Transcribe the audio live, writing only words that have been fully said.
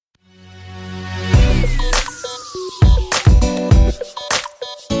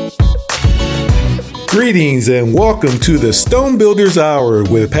Greetings and welcome to the Stone Builders Hour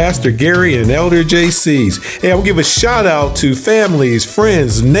with Pastor Gary and Elder JC's. Hey, I will give a shout out to families,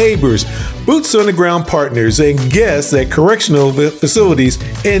 friends, neighbors, boots on the ground partners, and guests at correctional facilities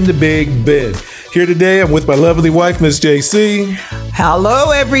in the Big Bend. Here today, I'm with my lovely wife, Miss JC.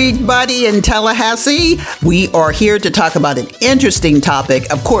 Hello, everybody in Tallahassee. We are here to talk about an interesting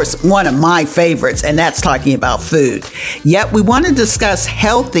topic, of course, one of my favorites, and that's talking about food. Yet we want to discuss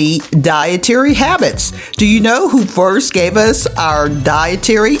healthy dietary habits. Do you know who first gave us our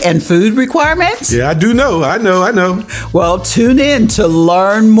dietary and food requirements? Yeah, I do know. I know. Well, tune in to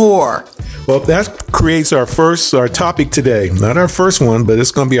learn more. Well, that creates our topic today. Not our first one, but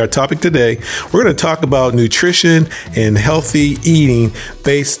it's going to be our topic today. We're going to talk about nutrition and healthy eating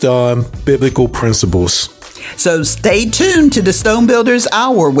based on biblical principles. So stay tuned to the Stone Builders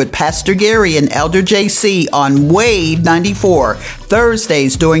Hour with Pastor Gary and Elder JC on Wave 94,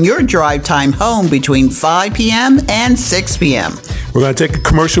 Thursdays during your drive time home between 5 p.m. and 6 p.m. We're going to take a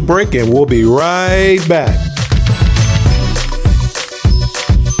commercial break and we'll be right back.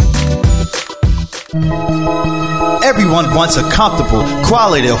 Everyone wants a comfortable,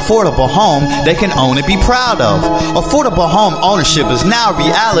 quality, affordable home they can own and be proud of. Affordable home ownership is now a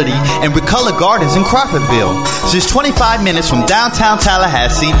reality in Recolor Gardens in Crawfordville, just 25 minutes from downtown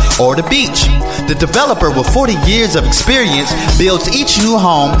Tallahassee or the beach. The developer with 40 years of experience builds each new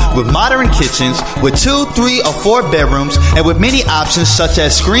home with modern kitchens with 2, 3, or 4 bedrooms and with many options such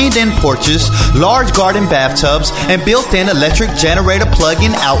as screened-in porches, large garden bathtubs, and built-in electric generator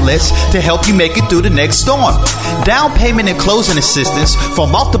plug-in outlets to help you make it through the next storm. Down payment and closing assistance for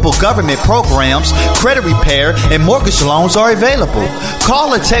multiple government programs, credit repair, and mortgage loans are available.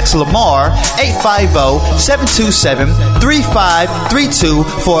 Call or text Lamar 850-727-3532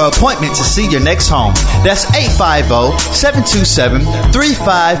 for an appointment to see your next home. That's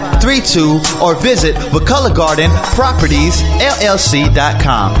 850-727-3532 or visit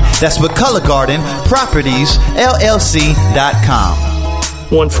McCullough-Garden-Properties-LLC.com. That's McCullough-Garden-Properties-LLC.com.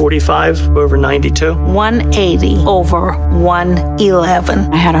 145 over 92. 180 over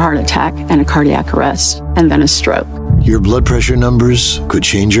 111. I had a heart attack and a cardiac arrest and then a stroke. Your blood pressure numbers could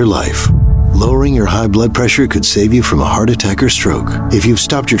change your life. Lowering your high blood pressure could save you from a heart attack or stroke. If you've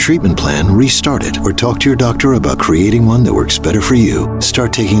stopped your treatment plan, restart it or talk to your doctor about creating one that works better for you.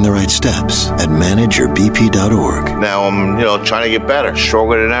 Start taking the right steps at manageyourbp.org. Now I'm, trying to get better,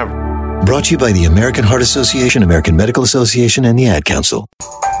 stronger than ever. Brought to you by the American Heart Association, American Medical Association, and the Ad Council.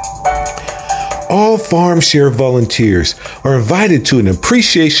 All Farm Share volunteers are invited to an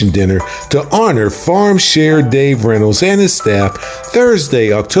appreciation dinner to honor Farm Share Dave Reynolds and his staff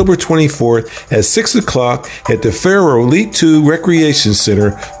Thursday, October 24th at 6 o'clock at the Faro Elite 2 Recreation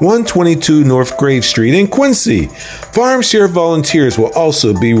Center, 122 North Grave Street in Quincy. Farm Share volunteers will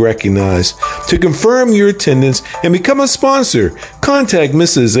also be recognized. To confirm your attendance and become a sponsor, contact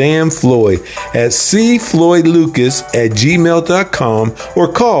Mrs. Ann Floyd at cfloydlucas@gmail.com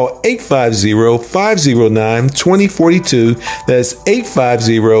or call 850-509-2042. That's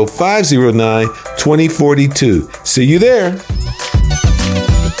 850-509-2042. See you there.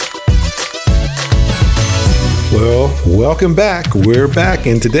 Well, welcome back. We're back,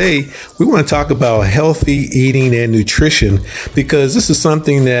 and today we want to talk about healthy eating and nutrition because this is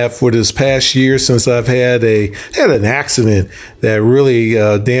something that for this past year since I've had an accident that really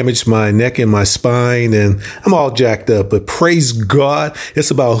damaged my neck and my spine, and I'm all jacked up. But praise God,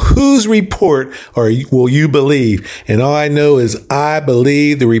 it's about whose report will you believe? And all I know is I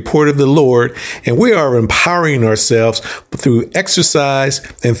believe the report of the Lord, and we are empowering ourselves through exercise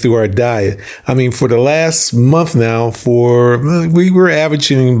and through our diet. I mean, for the last month now, we were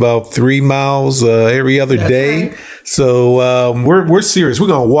averaging about 3 miles every other day. Right. So we're serious. We're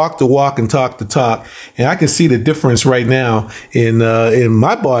going to walk the walk and talk the talk. And I can see the difference right now in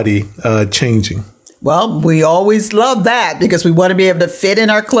my body changing. Well, we always love that because we want to be able to fit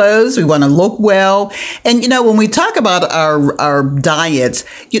in our clothes. We want to look well. And, when we talk about our diets,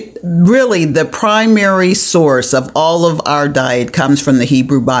 really the primary source of all of our diet comes from the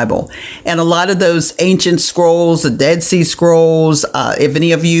Hebrew Bible. And a lot of those ancient scrolls, the Dead Sea Scrolls, if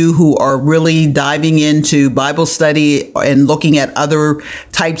any of you who are really diving into Bible study and looking at other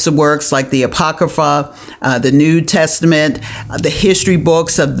types of works like the Apocrypha, the New Testament, the history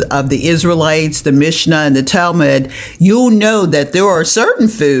books of the Israelites, the Mishnah and the Talmud, you'll know that there are certain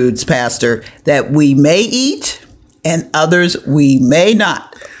foods, Pastor, that we may eat and others we may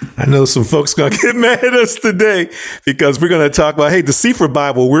not. I know some folks going to get mad at us today because we're going to talk about, the Sefer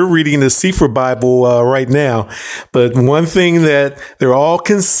Bible. We're reading the Sefer Bible right now. But one thing that they're all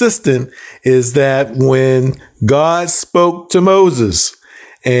consistent is that when God spoke to Moses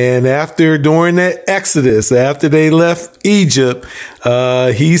And during that Exodus, after they left Egypt,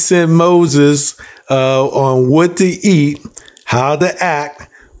 he sent Moses on what to eat, how to act,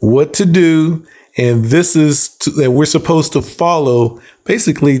 what to do. And this is that we're supposed to follow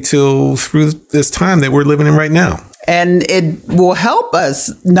basically through this time that we're living in right now. And it will help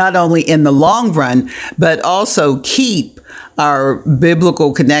us not only in the long run, but also keep our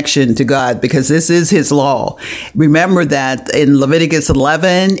biblical connection to God, because this is his law. Remember that in Leviticus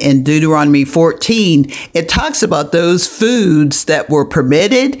 11 and Deuteronomy 14, it talks about those foods that were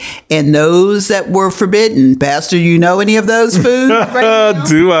permitted and those that were forbidden. Pastor, you know any of those foods? Right now?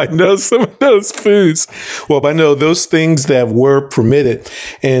 Do I know some of those foods? Well, I know those things that were permitted.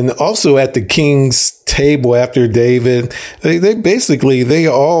 And also at the king's table after David, they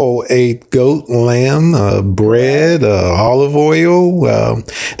all ate goat, lamb, bread, olive oil.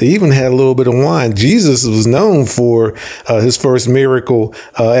 They even had a little bit of wine. Jesus was known for his first miracle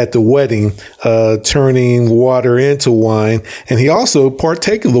at the wedding, turning water into wine. And he also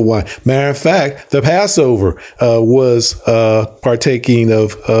partake of the wine. Matter of fact, the Passover was partaking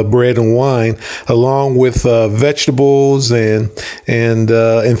of bread and wine, along with vegetables and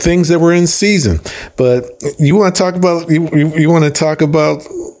things that were in season. But you want to talk about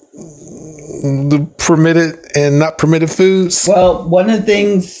the permitted and not permitted foods? Well, one of the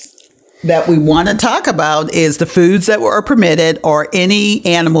things that we want to talk about is the foods that were permitted, or any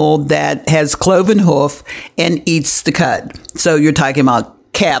animal that has cloven hoof and eats the cud. So you're talking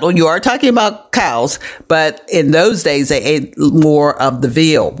about cattle. You are talking about cows, but in those days they ate more of the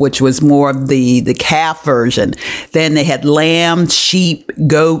veal, which was more of the calf version. Then they had lamb, sheep,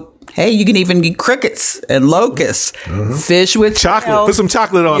 goat. Hey, you can even get crickets and locusts, fish with chocolate. shells. Put some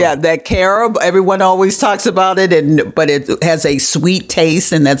chocolate on it. Yeah, that carob. Everyone always talks about it, but it has a sweet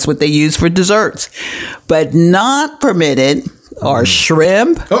taste, and that's what they use for desserts. But not permitted are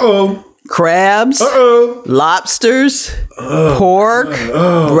shrimp, crabs, lobsters, pork,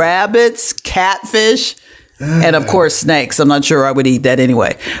 rabbits, catfish. And of course, snakes. I'm not sure I would eat that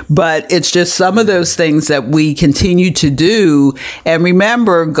anyway. But it's just some of those things that we continue to do. And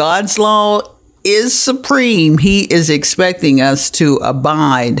remember, God's law is supreme. He is expecting us to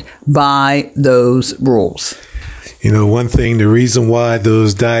abide by those rules. You know, one thing, the reason why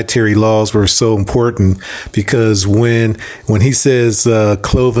those dietary laws were so important, because when he says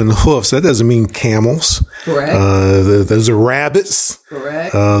cloven hoofs, that doesn't mean camels. Correct. Those are rabbits.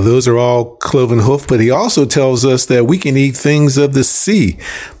 Correct. Those are all cloven hoof. But he also tells us that we can eat things of the sea,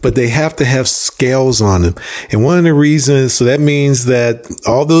 but they have to have scales on them. And one of the reasons, so that means that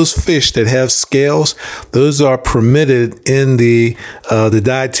all those fish that have scales, those are permitted in the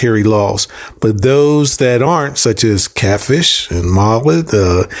dietary laws. But those that aren't, such as catfish and mullet,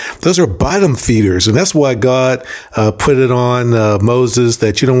 those are bottom feeders. And that's why God put it on Moses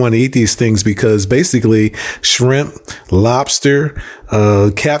that you don't want to eat these things, because basically shrimp, lobster,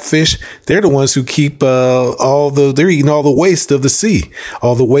 catfish, they're the ones who keep they're eating all the waste of the sea,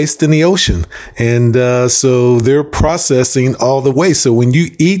 all the waste in the ocean. And so they're processing all the waste. So when you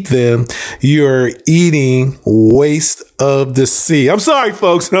eat them, you're eating waste of the sea. I'm sorry,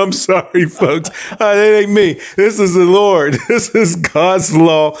 folks. It ain't me. This is the Lord. This is God's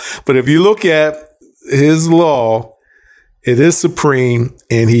law. But if you look at his law, it is supreme,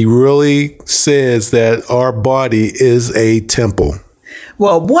 and he really says that our body is a temple.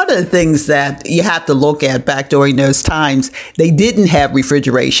 Well, one of the things that you have to look at back during those times, they didn't have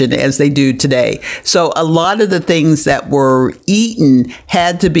refrigeration as they do today. So a lot of the things that were eaten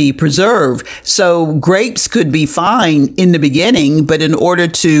had to be preserved. So grapes could be fine in the beginning, but in order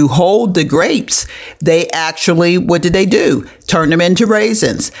to hold the grapes, they actually, what did they do? Turn them into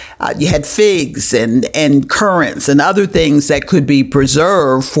raisins. You had figs and currants and other things that could be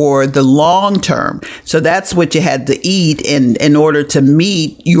preserved for the long term. So that's what you had to eat in order to meet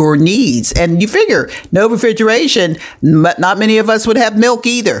your needs. And you figure, no refrigeration, not many of us would have milk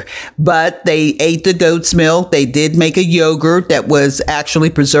either. But they ate the goat's milk. They did make a yogurt that was actually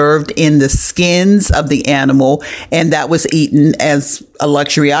preserved in the skins of the animal, and that was eaten as a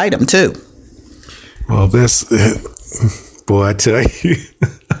luxury item too. Well, that's... Boy, I tell you,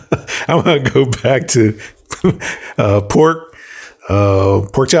 I'm going to go back to pork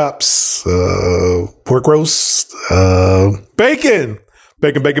chops, pork roast, bacon.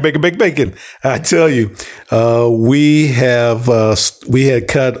 Bacon. I tell you, we had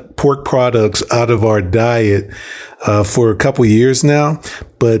cut pork products out of our diet for a couple years now,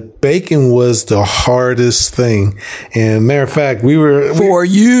 but bacon was the hardest thing. And matter of fact, For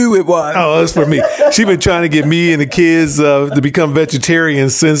you, it was. Oh, it was for me. She's been trying to get me and the kids to become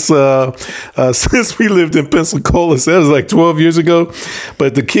vegetarians since we lived in Pensacola. So that was like 12 years ago.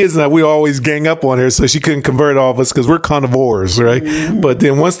 But the kids and I, we always gang up on her, so she couldn't convert all of us because we're carnivores, right? Mm-hmm. But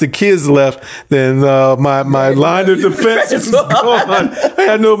then once the kids left, then my line of defense was gone. I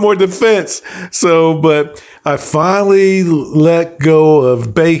had no more defense. So, but I finally let go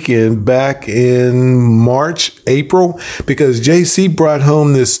of bacon back in March, April, because JC brought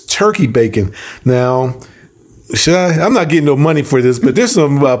home this turkey bacon. Now, I'm not getting no money for this, but there's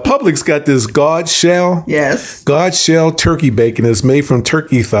some, Publix got this God shell. Yes. God shell turkey bacon that's made from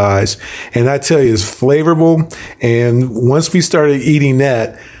turkey thighs. And I tell you, it's flavorful. And once we started eating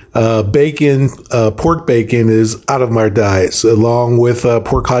that, pork bacon is out of my diets, along with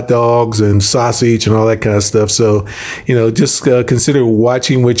pork hot dogs and sausage and all that kind of stuff. So, just consider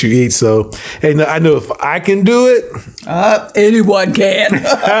watching what you eat. So, hey, I know if I can do it, anyone can.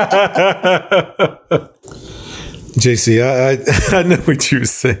 JC, I know what you were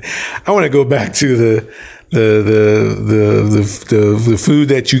saying. I want to go back to the food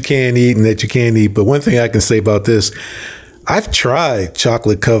that you can eat and that you can't eat. But one thing I can say about this, I've tried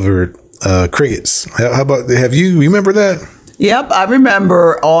chocolate covered crickets. How about, remember that? Yep, I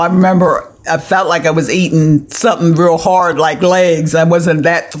remember. I felt like I was eating something real hard, like legs. I wasn't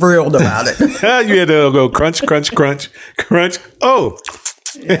that thrilled about it. You had to go crunch, crunch, crunch, crunch. Oh.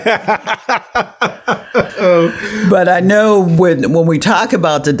 But I know when we talk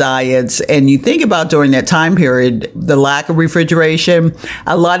about the diets and you think about during that time period, the lack of refrigeration,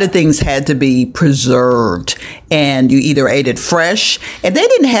 a lot of things had to be preserved, and you either ate it fresh, and they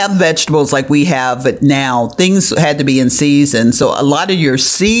didn't have vegetables like we have it now. Things had to be in season. So a lot of your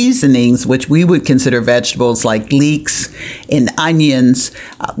seasonings, which we would consider vegetables like leeks and onions,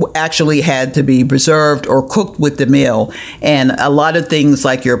 actually had to be preserved or cooked with the meal. And a lot of things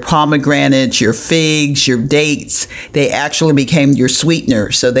like your pomegranates, your figs, your dates, they actually became your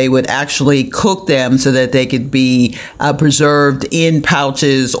sweetener. So they would actually cook them so that they could be preserved in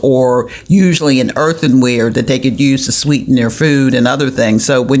pouches or usually in earthenware that they could use to sweeten their food and other things.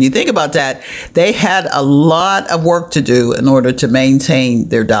 So when you think about that, they had a lot of work to do in order to maintain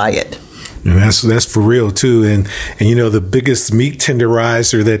their diet. And that's for real too. And the biggest meat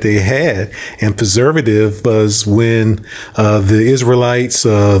tenderizer that they had and preservative was when the Israelites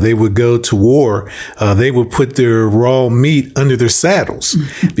they would go to war. They would put their raw meat under their saddles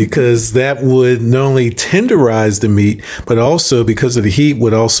because that would not only tenderize the meat, but also because of the heat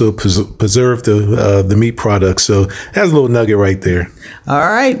would also preserve the meat products. So that's a little nugget right there. All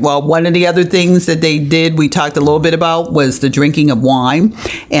right. Well, one of the other things that they did, we talked a little bit about, was the drinking of wine.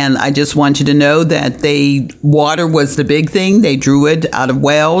 And I just want you to know that water was the big thing. They drew it out of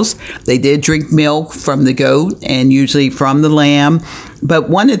wells. They did drink milk from the goat and usually from the lamb. But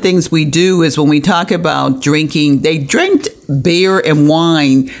one of the things we do is when we talk about drinking, they drank beer and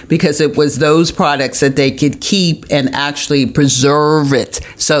wine because it was those products that they could keep and actually preserve it.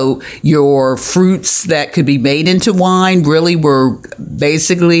 So your fruits that could be made into wine really were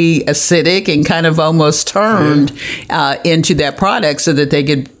basically acidic and kind of almost turned into that product so that they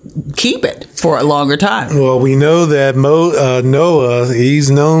could keep it for a longer time. Well, we know that Noah, he's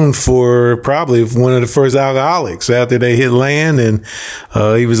known for probably one of the first alcoholics after they hit land, and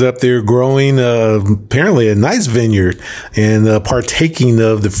he was up there growing apparently a nice vineyard and partaking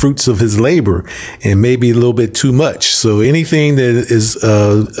of the fruits of his labor, and maybe a little bit too much. So anything that is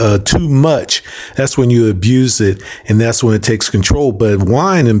too much, that's when you abuse it, and that's when it takes control. But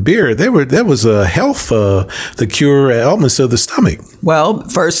wine and beer, that was a health, the cure ailments of the stomach. Well,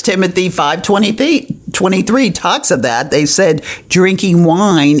 1 Timothy 5:23 talks of that. They said drinking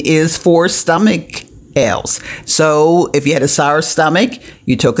wine is for stomach ails. So if you had a sour stomach,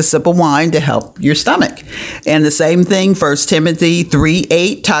 you took a sip of wine to help your stomach. And the same thing, 1 Timothy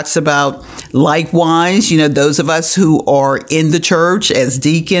 3:8 talks about, likewise, those of us who are in the church as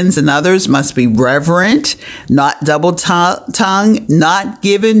deacons and others must be reverent, not double-tongued, not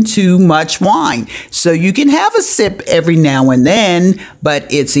given to much wine. So you can have a sip every now and then,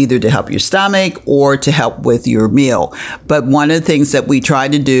 but it's either to help your stomach or to help with your meal. But one of the things that we try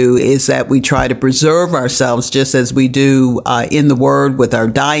to do is that we try to preserve ourselves just as we do in the Word with our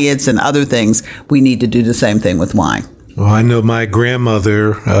diets and other things. We need to do the same thing with wine. Well, I know my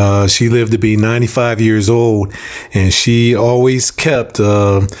grandmother, she lived to be 95 years old, and she always kept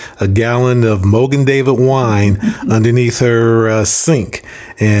a gallon of Mogan David wine underneath her sink.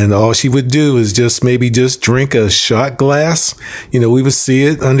 And all she would do is just drink a shot glass. We would see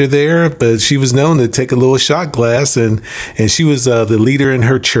it under there, but she was known to take a little shot glass, and she was the leader in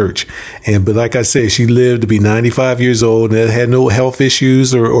her church. But like I said, she lived to be 95 years old and had no health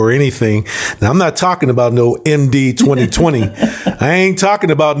issues or anything. Now, I'm not talking about no MD 2020. I ain't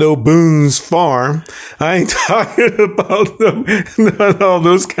talking about no Boone's Farm. I ain't talking about no, all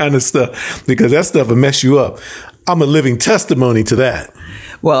those kind of stuff, because that stuff will mess you up. I'm a living testimony to that.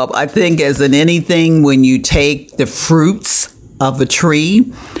 Well, I think as in anything, when you take the fruits of a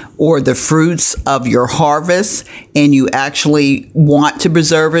tree or the fruits of your harvest and you actually want to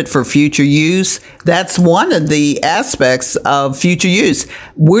preserve it for future use, that's one of the aspects of future use.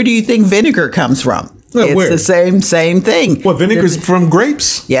 Where do you think vinegar comes from? Well, it's where? the same thing. What, vinegar's from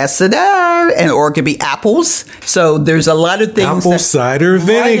grapes? Yes, it are. Or it could be apples. So there's a lot of things. Apple cider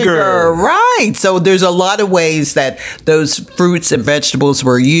vinegar. Right. So there's a lot of ways that those fruits and vegetables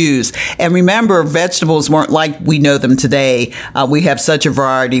were used. And remember, vegetables weren't like we know them today. We have such a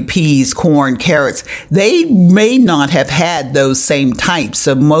variety: peas, corn, carrots. They may not have had those same types.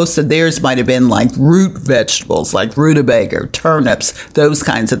 So most of theirs might have been like root vegetables, like rutabaga, turnips, those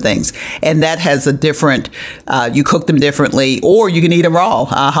kinds of things. And that has a different, you cook them differently, or you can eat them raw.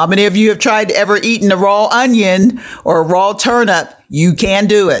 How many of you have tried ever eaten a raw onion or a raw turnip? You can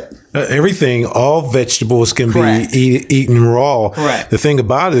do it. Everything, all vegetables can Correct. be eaten raw. Correct. The thing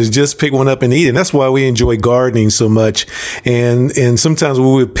about it is just pick one up and eat it. And that's why we enjoy gardening so much. And sometimes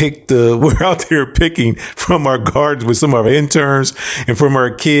we would we're out there picking from our gardens with some of our interns and from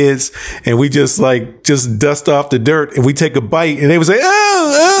our kids. And we just dust off the dirt and we take a bite and they would say,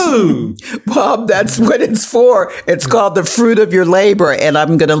 oh. Bob, that's what it's for. It's called the fruit of your labor. And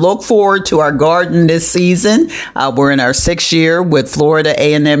I'm going to look forward to our garden this season. We're in our 6th year with Florida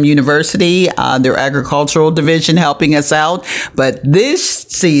A&M University, their agricultural division, helping us out. But this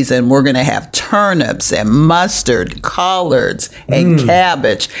season, we're going to have turnips and mustard, collards, and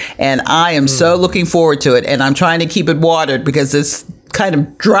cabbage. And I am so looking forward to it. And I'm trying to keep it watered because this kind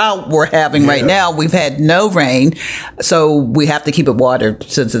of drought we're having right now, we've had no rain, so we have to keep it watered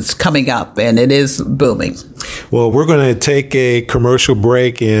since it's coming up and it is booming. Well, we're going to take a commercial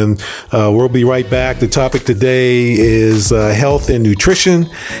break and we'll be right back. The topic today is health and nutrition,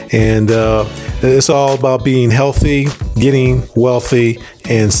 and it's all about being healthy, getting wealthy,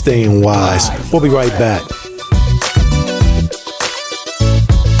 and staying wise. We'll be right back.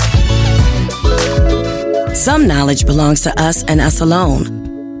 Some knowledge belongs to us and us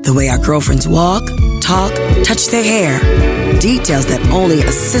alone. The way our girlfriends walk, talk, touch their hair. Details that only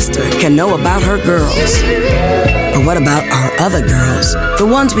a sister can know about her girls. But what about our other girls? The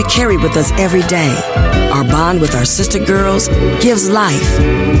ones we carry with us every day. Our bond with our sister girls gives life.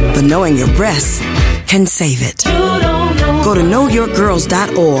 But knowing your breasts can save it. Go to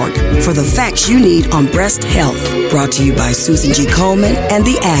knowyourgirls.org for the facts you need on breast health. Brought to you by Susan G. Komen and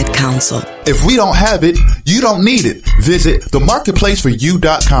the Ad Council. If we don't have it, you don't need it. Visit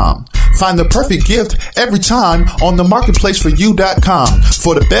themarketplaceforyou.com. Find the perfect gift every time on themarketplaceforyou.com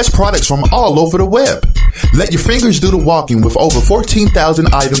for the best products from all over the web. Let your fingers do the walking with over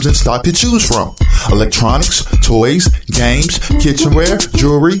 14,000 items in stock to choose from. Electronics, toys, games, kitchenware,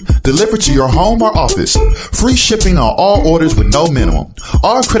 jewelry, delivered to your home or office. Free shipping on all orders with no minimum.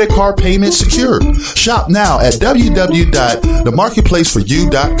 All credit card payments secured. Shop now at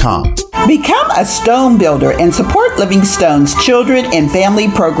www.themarketplaceforyou.com. Become a stone builder and support Living Stone's children and family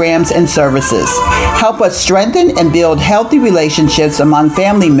programs and services. Help us strengthen and build healthy relationships among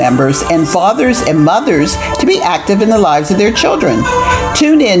family members and fathers and mothers to be active in the lives of their children.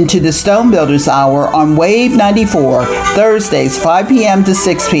 Tune in to the Stone Builders Hour on Wave 94, Thursdays 5 p.m. to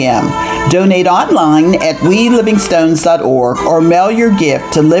 6 p.m. Donate online at welivingstones.org or mail your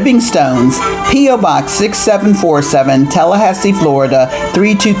gift to Living Stones, P.O. Box 6747, Tallahassee, Florida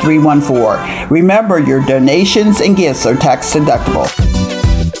 32314. Remember, your donations and gifts are tax deductible.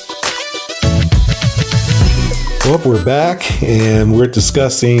 Well, we're back and we're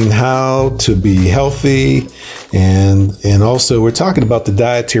discussing how to be healthy, and also we're talking about the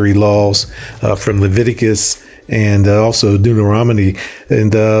dietary laws from Leviticus and also Deuteronomy,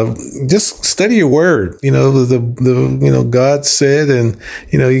 and just study your word. God said, and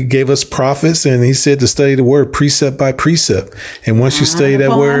he gave us prophets, and he said to study the word precept by precept. And once you study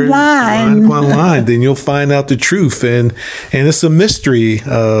that word line upon line, then you'll find out the truth. And it's a mystery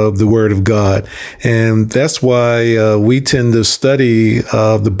of the word of God. And that's why we tend to study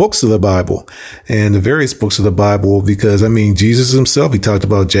the books of the Bible and the various books of the Bible, because Jesus himself, he talked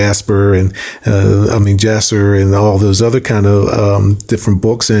about Jasper and all those other kind of different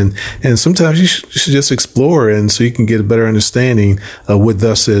books. And sometimes you should just explore, and so you can get a better understanding of what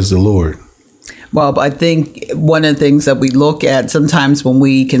thus says the Lord. Well, I think one of the things that we look at sometimes when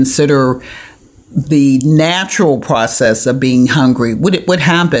we consider the natural process of being hungry, what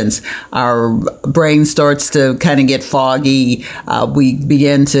happens? Our brain starts to kind of get foggy. We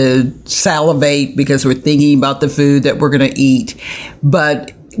begin to salivate because we're thinking about the food that we're going to eat.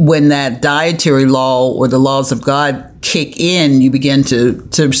 But when that dietary law or the laws of God kick in, you begin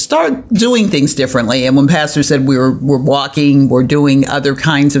to start doing things differently. And when Pastor said we're walking, we're doing other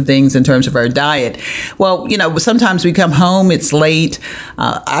kinds of things in terms of our diet. Well, sometimes we come home, it's late.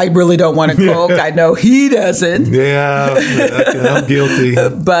 I really don't want to cook. I know he doesn't. Yeah, I'm guilty.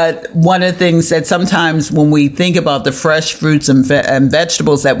 But one of the things that sometimes when we think about the fresh fruits and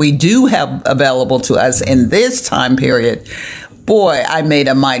vegetables that we do have available to us in this time period, boy, I made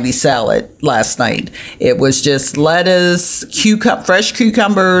a mighty salad last night. It was just lettuce, fresh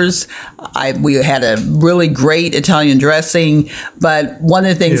cucumbers. We had a really great Italian dressing. But one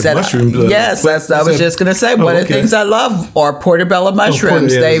of the things I was just going to say, one of the things I love are portobello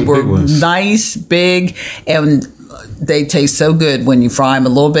mushrooms. They were nice, big, and they taste so good when you fry them a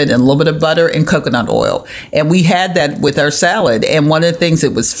little bit in a little bit of butter and coconut oil. And we had that with our salad. And one of the things,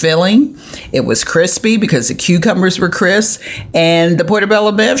 it was filling. It was crispy because the cucumbers were crisp. And the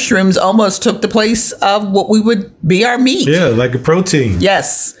portobello mushrooms almost took the place of what we would be our meat. Yeah, like a protein.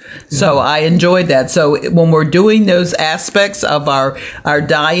 Yes. So I enjoyed that. So when we're doing those aspects of our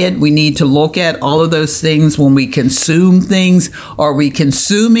diet, we need to look at all of those things. When we consume things, are we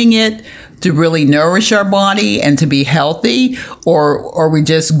consuming it to really nourish our body and to be healthy, or are we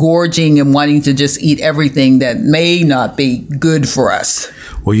just gorging and wanting to just eat everything that may not be good for us?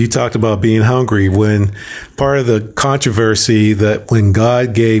 Well, you talked about being hungry. When part of the controversy that when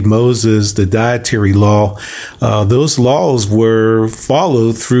God gave Moses the dietary law, those laws were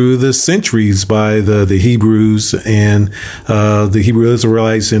followed through the centuries by the Hebrews and the Hebrew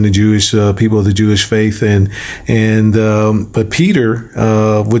Israelites and the Jewish people of the Jewish faith. But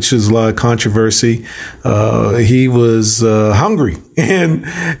Peter, which is a lot of controversy, he was hungry,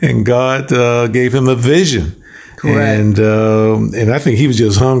 and God gave him a vision. Correct. And I think he was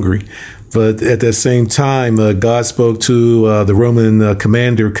just hungry. But at that same time, God spoke to the Roman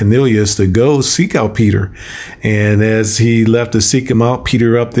commander Cornelius to go seek out Peter. And as he left to seek him out,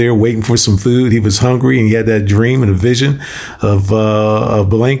 Peter up there waiting for some food. He was hungry, and he had that dream and a vision of a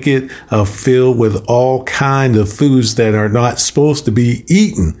blanket filled with all kinds of foods that are not supposed to be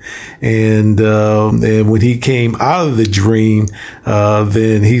eaten. And when he came out of the dream,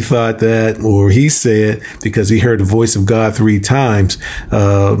 then he thought that, or he said, because he heard the voice of God 3 times,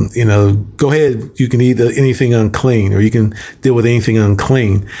 go ahead, you can eat anything unclean, or you can deal with anything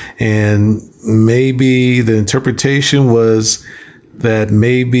unclean. And maybe the interpretation was that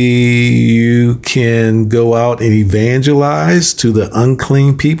maybe you can go out and evangelize to the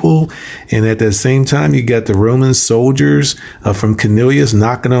unclean people. And at the same time, you got the Roman soldiers from Cornelius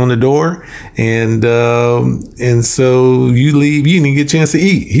knocking on the door. And so you leave, you didn't get a chance to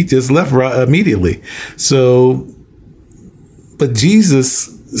eat. He just left immediately. But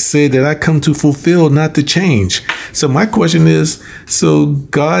Jesus said that I come to fulfill, not to change. So my question is, so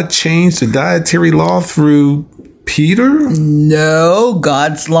God changed the dietary law through Peter? No,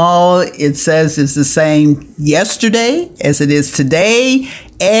 God's law, it says, is the same yesterday as it is today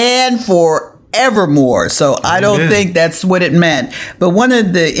and forevermore. So I don't think that's what it meant. But one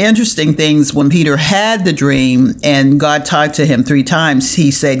of the interesting things, when Peter had the dream and God talked to him 3 times,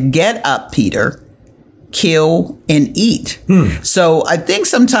 he said, "Get up, Peter. Kill and eat." So I think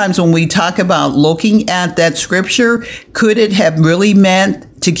sometimes when we talk about looking at that scripture, could it have really meant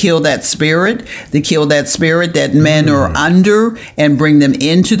to kill that spirit that men are under and bring them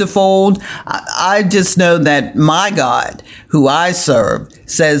into the fold? I just know that my God, who I serve,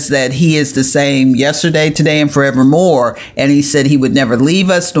 says that he is the same yesterday, today, and forevermore. And he said he would never leave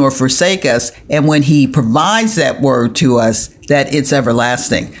us nor forsake us. And when he provides that word to us, that it's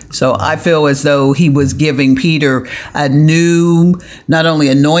everlasting. So I feel as though he was giving Peter a new, not only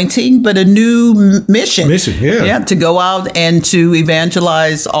anointing, but a new mission. Yeah, to go out and to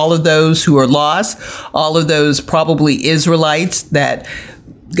evangelize all of those who are lost, all of those probably Israelites that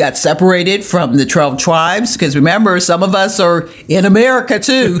got separated from the 12 tribes, because remember, some of us are in America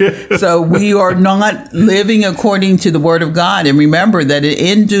too. So we are not living according to the word of God. And remember that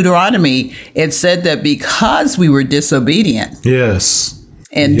in Deuteronomy, it said that because we were disobedient. Yes.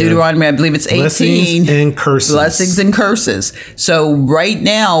 And Deuteronomy, I believe it's 18. Blessings and curses. Blessings and curses. So right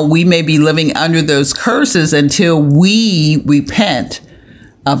now, we may be living under those curses until we repent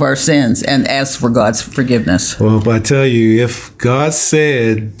of our sins and ask for God's forgiveness. Well, I tell you, if God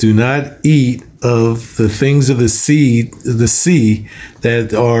said, do not eat of the things of the sea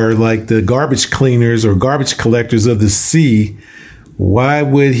that are like the garbage cleaners or garbage collectors of the sea, why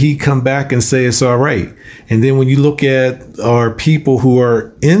would he come back and say it's all right? And then when you look at our people who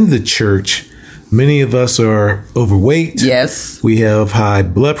are in the church, many of us are overweight. Yes. We have high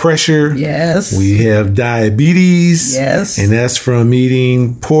blood pressure. Yes. We have diabetes. Yes. And that's from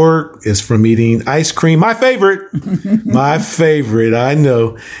eating pork. It's from eating ice cream. My favorite. My favorite, I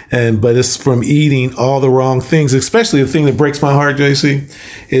know. But it's from eating all the wrong things, especially the thing that breaks my heart, JC,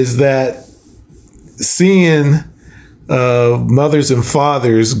 is that seeing mothers and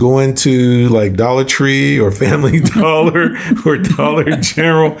fathers going to like Dollar Tree or Family Dollar or Dollar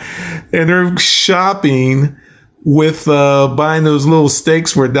General, and they're shopping with buying those little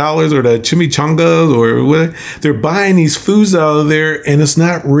steaks for $1 or the chimichangas or what. They're buying these foods out of there, and it's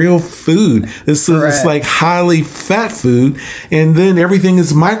not real food. It's like highly fat food, and then everything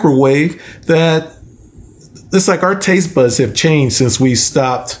is microwave. That it's like our taste buds have changed since we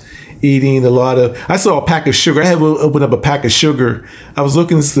stopped eating a lot of. I saw a pack of sugar. I had to open up a pack of sugar. I was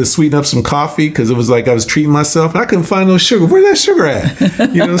looking to sweeten up some coffee because it was like I was treating myself, and I couldn't find no sugar. Where's that sugar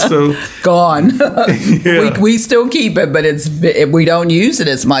at? So gone. We still keep it, but we don't use it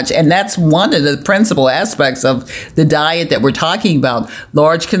as much, and that's one of the principal aspects of the diet that we're talking about.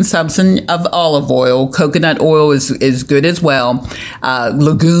 Large consumption of olive oil, coconut oil is good as well.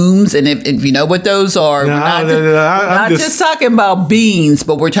 Legumes, and if you know what those are, we're not just talking about beans,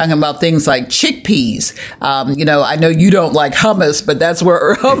 but we're talking about things like chickpeas. I know you don't like hummus, but that's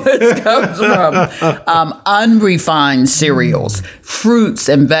where hummus comes from. Unrefined cereals, fruits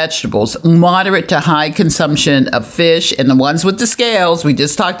and vegetables, moderate to high consumption of fish, and the ones with the scales, we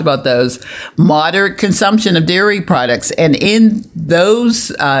just talked about those, moderate consumption of dairy products. And in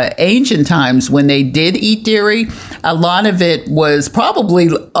those ancient times when they did eat dairy, a lot of it was probably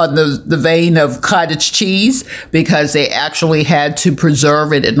on the vein of cottage cheese, because they actually had to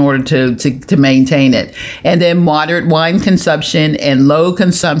preserve it in order to maintain it. And then moderate wine consumption and low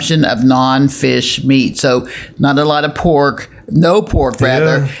consumption of non-fish meat. So not a lot of pork, no pork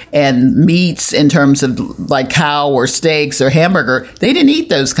rather, and meats in terms of like cow or steaks or hamburger. They didn't eat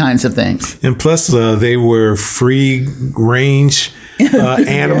those kinds of things. And plus they were free range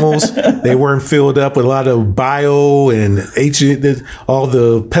animals. They weren't filled up with a lot of bio and all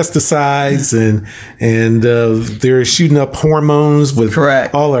the pesticides, and they're shooting up hormones with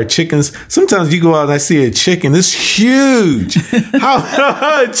all our chickens. Sometimes you go out and I see a chicken, it's huge.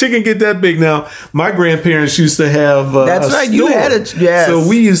 How a chicken get that big? Now, my grandparents used to have that's right. Store. You had it. Yes.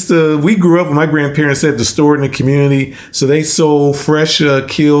 So we grew up with my grandparents had the store in the community. So they sold fresh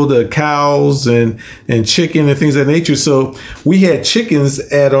killed cows and chicken and things of that nature. So we had chickens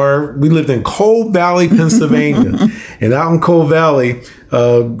we lived in Coal Valley, Pennsylvania. And out in Coal Valley,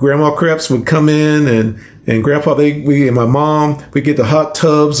 Grandma Krebs would come in and Grandpa, we and my mom, we get the hot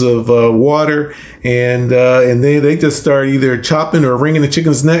tubs of water, and they just start either chopping or wringing the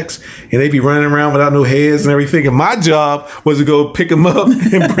chickens' necks, and they'd be running around without no heads and everything. And my job was to go pick them up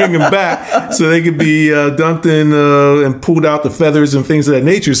and bring them back so they could be dumped in and pulled out the feathers and things of that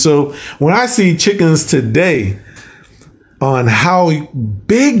nature. So when I see chickens today, on how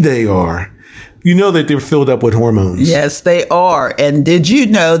big they are, you know that they're filled up with hormones. Yes, they are. And did you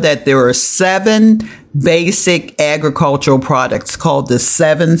know that there are 7 basic agricultural products called the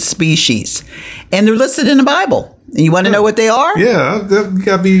 7 species? And they're listed in the Bible. And you want to know what they are? Yeah, that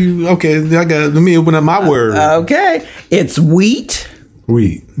gotta be okay. Let me open up my word. Okay. It's wheat,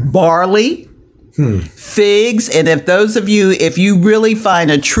 barley, Figs, and if you really find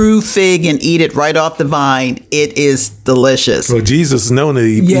a true fig and eat it right off the vine, it is delicious. Well, Jesus is known to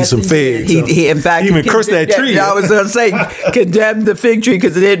eat some figs. He in fact, he even cursed that tree. I was going to say, condemned the fig tree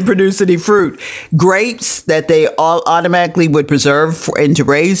because it didn't produce any fruit. Grapes that they all automatically would preserve into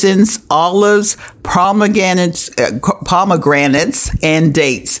raisins, olives, pomegranates, and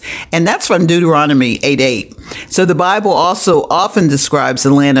dates. And that's from Deuteronomy 8:8. So the Bible also often describes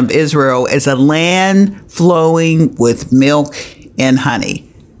the land of Israel as a land flowing with milk and honey.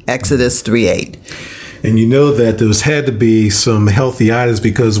 Exodus 3:8. And you know that those had to be some healthy items,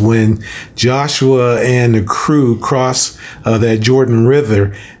 because when Joshua and the crew crossed that Jordan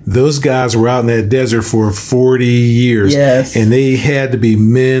River, those guys were out in that desert for 40 years. Yes. And they had to be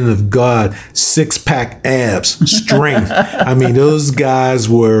men of God, 6-pack abs, strength. I mean, those guys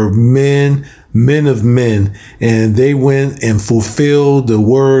were men of men, and they went and fulfilled the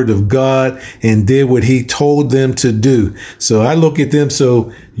word of God and did what he told them to do. So I look at them,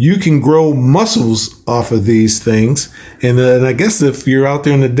 so you can grow muscles off of these things. And I guess if you're out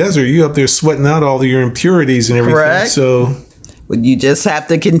there in the desert, you're up there sweating out all of your impurities and everything. Correct. So you just have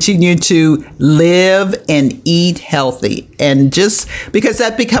to continue to live and eat healthy. And just because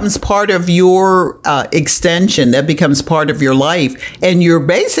that becomes part of your extension, that becomes part of your life. And you're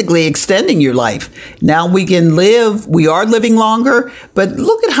basically extending your life. Now we are living longer, but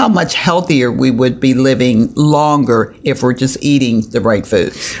look at how much healthier we would be living longer if we're just eating the right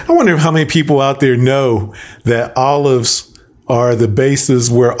foods. I wonder how many people out there know that olives are the basis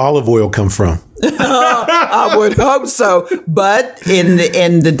where olive oil comes from. I would hope so. But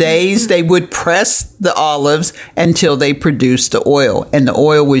in the days, they would press the olives until they produced the oil. And the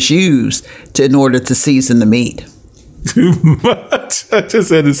oil was used in order to season the meat. Too much. I just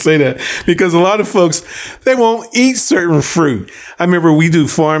had to say that because a lot of folks, they won't eat certain fruit. I remember we do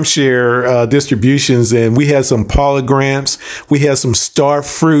farm share distributions, and we had some pomegranates. We had some star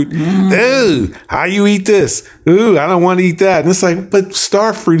fruit. Ooh, how you eat this? Ooh, I don't want to eat that. And it's like, but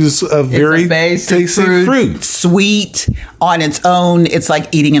star fruit is a very tasty fruit. Sweet on its own. It's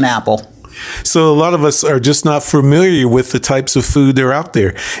like eating an apple. So a lot of us are just not familiar with the types of food that are out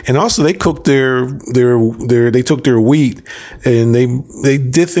there. And also they cooked they took their wheat and they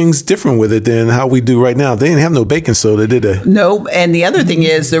did things different with it than how we do right now. They didn't have no baking soda, did they? No. And the other thing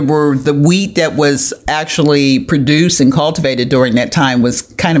is the wheat that was actually produced and cultivated during that time was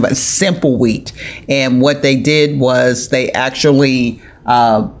kind of a simple wheat. And what they did was they actually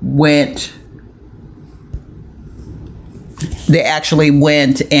went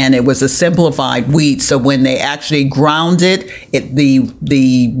and it was a simplified wheat. So when they actually ground it,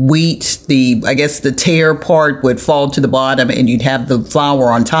 the wheat, I guess the tear part would fall to the bottom and you'd have the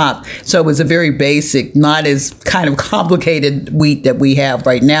flour on top. So it was a very basic, not as kind of complicated wheat that we have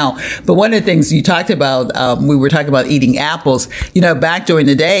right now. But one of the things you talked about, we were talking about eating apples. You know, back during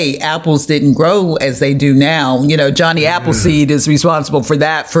the day, apples didn't grow as they do now. You know, Johnny Appleseed is responsible for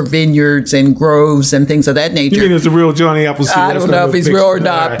that, for vineyards and groves and things of that nature. You think it's a real Johnny Appleseed? I don't know if he's real or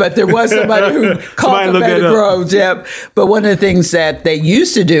not, but there was somebody who cultivated groves. Yep. But one of the things that they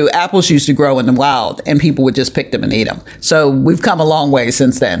used to do, apples used to grow in the wild, and people would just pick them and eat them. So we've come a long way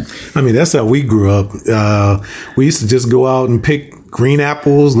since then. I mean, that's how we grew up. We used to just go out and pick green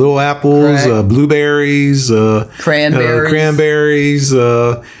apples, little apples, blueberries, cranberries.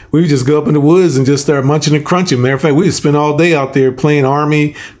 We would just go up in the woods and just start munching and crunching. Matter of fact, we would spend all day out there playing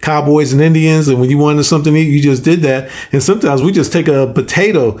Army, cowboys, and Indians. And when you wanted something to eat, you just did that. And sometimes we just take a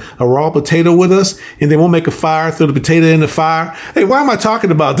raw potato with us, and then we'll make a fire, throw the potato in the fire. Hey, why am I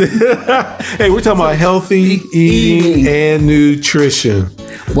talking about this? Hey, we're talking about healthy eating and nutrition.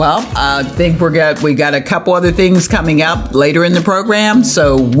 Well, I think we got a couple other things coming up later in the program,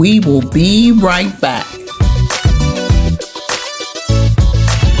 so we will be right back.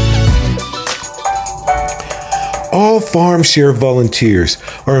 All Farm Share volunteers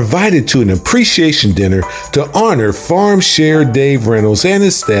are invited to an appreciation dinner to honor Farm Share Dave Reynolds and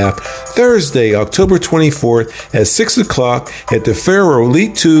his staff Thursday, October 24th at 6 o'clock at the Faro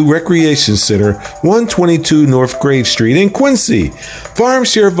Elite 2 Recreation Center, 122 North Grave Street in Quincy. Farm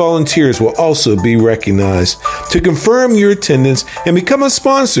Share volunteers will also be recognized. To confirm your attendance and become a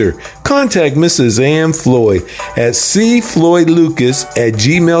sponsor, contact Mrs. Ann Floyd at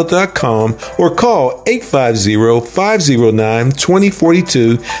cfloydlucas@gmail.com or call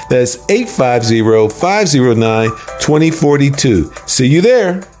 850-509-2042. That's 850-509-2042. See you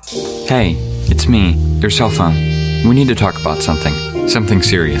there. Hey, it's me, your cell phone. We need to talk about something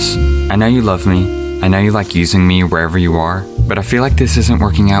serious. I know you love me. I know you like using me wherever you are, but I feel like this isn't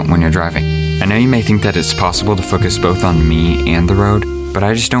working out when you're driving. I know you may think that it's possible to focus both on me and the road, but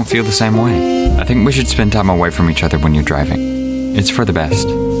I just don't feel the same way. I think we should spend time away from each other when you're driving. It's for the best.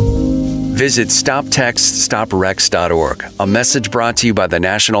 Visit StopTextStopWrecks.org. A message brought to you by the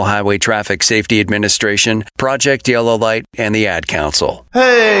National Highway Traffic Safety Administration, Project Yellow Light, and the Ad Council.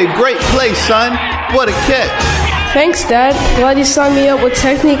 Hey, great play, son. What a catch. Thanks, Dad. Glad you signed me up with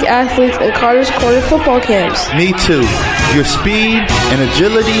Technique Athletes and Carter's Corner football camps. Me too. Your speed and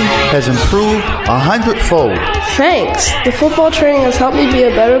agility has improved 100-fold. Thanks. The football training has helped me be a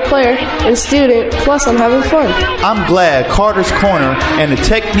better player and student, plus I'm having fun. I'm glad Carter's Corner and the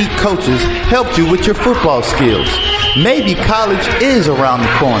Technique coaches helped you with your football skills. Maybe college is around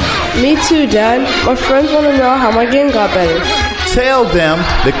the corner. Me too, Dad. My friends want to know how my game got better. Tell them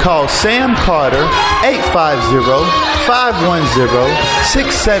to call Sam Carter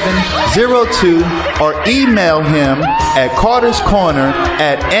 850-510-6702 or email him at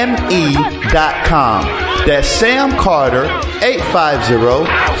carterscorner@me.com. That's Sam Carter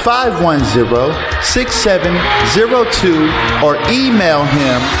 850-510-6702 or email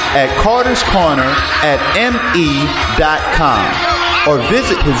him at carterscorner@me.com. or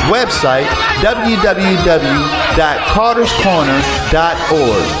visit his website,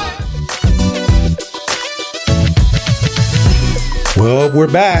 www.carterscorner.org. Well,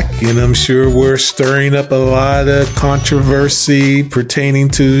 we're back, and I'm sure we're stirring up a lot of controversy pertaining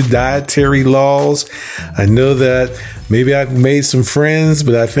to dietary laws. I know that maybe I've made some friends,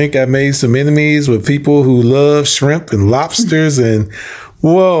 but I think I made some enemies with people who love shrimp and lobsters and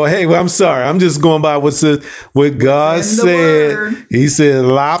whoa, hey, well, I'm sorry. I'm just going by what God said. Word. He said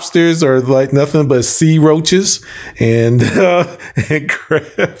lobsters are like nothing but sea roaches and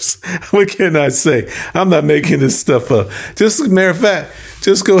crabs. What can I say? I'm not making this stuff up. Just as a matter of fact,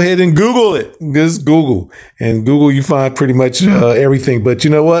 just go ahead and Google it. Just Google. And Google, you find pretty much everything. But you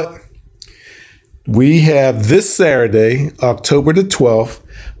know what? We have this Saturday, October the 12th,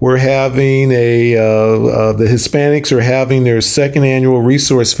 we're having the Hispanics are having their second annual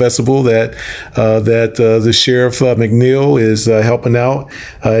resource festival that the Sheriff McNeil is helping out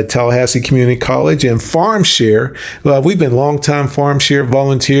at Tallahassee Community College, and Farm Share. We've been longtime Farm Share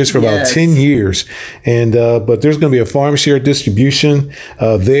volunteers for about 10 years, and but there's going to be a Farm Share distribution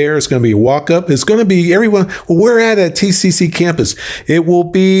there. It's going to be a walk up. It's going to be everyone. Well, we're at TCC campus. It will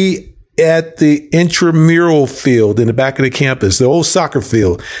be at the intramural field in the back of the campus, the old soccer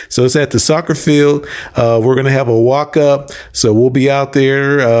field. So it's at the soccer field. We're going to have a walk up. So we'll be out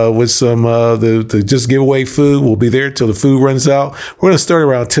there with some the just give away food. We'll be there till the food runs out. We're going to start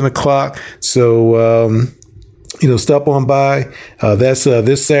around 10 o'clock. So, stop on by. That's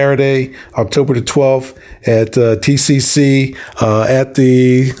this Saturday, October the 12th at TCC at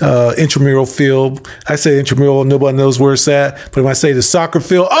the intramural field. I say intramural, nobody knows where it's at. But when I say the soccer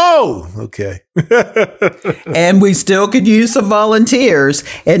field, oh, okay. And we still could use some volunteers.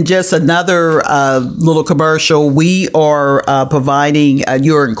 And just another little commercial, we are providing,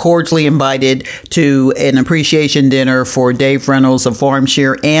 you're cordially invited to an appreciation dinner for Dave Reynolds of Farm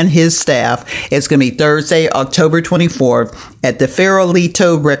Share and his staff. It's going to be Thursday, October 24th at the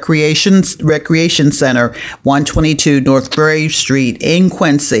Farolito Recreation Center, 122 North Grave Street in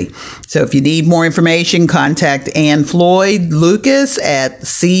Quincy. So if you need more information, contact Ann Floyd Lucas at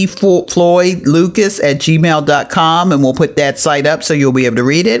cfloydlucas@gmail.com, and we'll put that site up so you'll be able to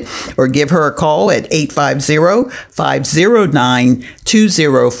read it, or give her a call at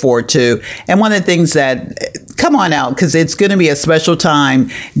 850-509-2042. And one of the things that, come on out, because it's going to be a special time.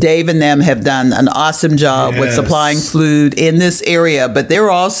 Dave and them have done an awesome job with supplying food in this area, but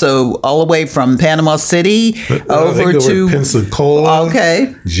they're also all the way from Panama City over to Pensacola,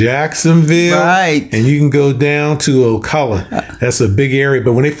 Jacksonville, right? And you can go down to Ocala. That's a big area.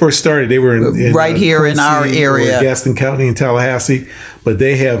 But when they first started, they were in right here Quincy, in our area, Gaston County in Tallahassee. But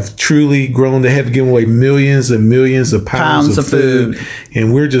they have truly grown. They have given away millions and millions of pounds of food.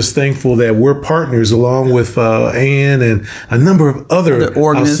 And we're just thankful that we're partners along with Ann and a number of other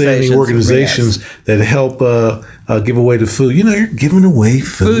outstanding organizations that help give away the food. You're giving away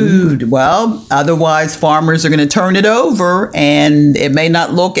food. Well, otherwise farmers are going to turn it over, and it may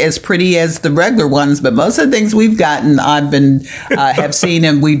not look as pretty as the regular ones, but most of the things we've gotten, have seen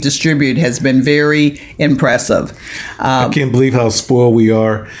and we've distributed has been very impressive. I can't believe how spoiled we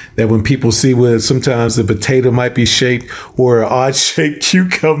are that when people see sometimes the potato might be shaped or an odd shaped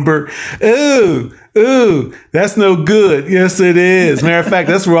cucumber. Ooh, ooh, that's no good. Yes, it is. Matter of fact,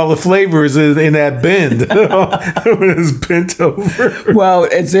 that's where all the flavor is in that bend when it's bent over. Well,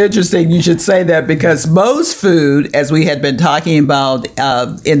 it's interesting you should say that because most food, as we had been talking about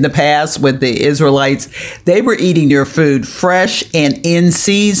in the past with the Israelites, they were eating their food fresh and in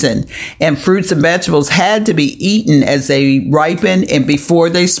season. And fruits and vegetables had to be eaten as they ripened and before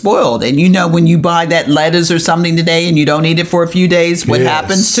they spoiled. And you know, when you buy that lettuce or something today and you don't eat it for a few days, what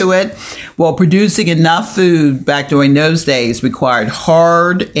happens to it? Well, producing enough food back during those days required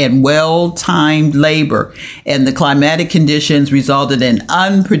hard and well-timed labor, and the climatic conditions resulted in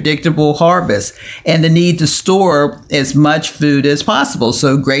unpredictable harvests and the need to store as much food as possible.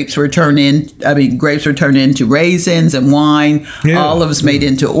 So grapes were turned into raisins and wine, olives made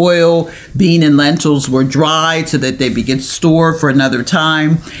into oil, bean and lentils were dried so that they could store for another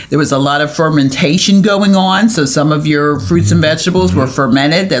time. There was a lot of fermentation going on, so some of your fruits and vegetables were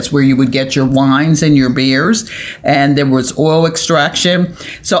fermented. That's where you would get your wines and your beers, and there was oil extraction.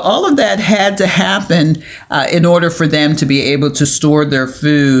 So all of that had to happen in order for them to be able to store their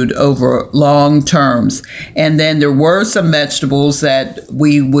food over long terms. And then there were some vegetables that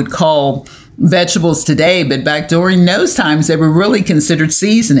we would call vegetables today, but back during those times, they were really considered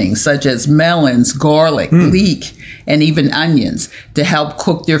seasonings, such as melons, garlic, leek, and even onions to help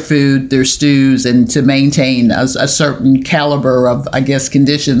cook their food, their stews, and to maintain a certain caliber of, I guess,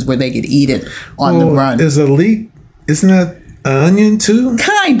 conditions where they could eat it on the run. Is a leek, isn't that an onion too?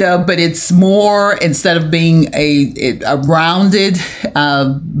 Kind of, but it's more, instead of being a rounded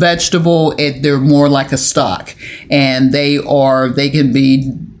vegetable, they're more like a stalk. And they can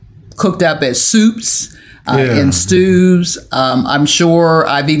be cooked up as soups, in stews. I'm sure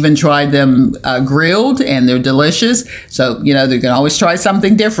I've even tried them grilled, and they're delicious. So, you know, they can always try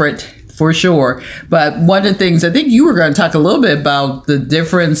something different for sure. But one of the things, I think you were going to talk a little bit about the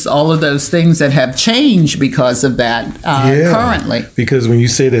difference, all of those things that have changed because of that currently. Because when you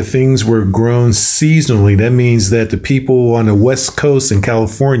say that things were grown seasonally, that means that the people on the West Coast in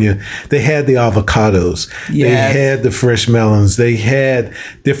California, they had the avocados, they had the fresh melons, they had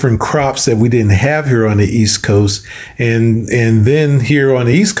different crops that we didn't have here on the East Coast. And then here on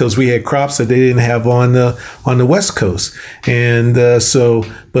the East Coast, we had crops that they didn't have on the West Coast. And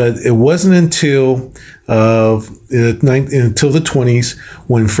but it wasn't until the 20s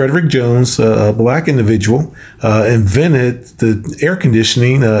when Frederick Jones, a black individual, invented the air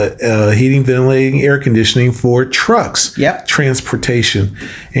conditioning, heating, ventilating, air conditioning for trucks, transportation.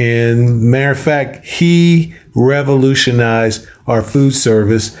 And matter of fact, he revolutionized our food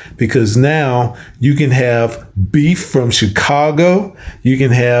service because now you can have beef from Chicago, you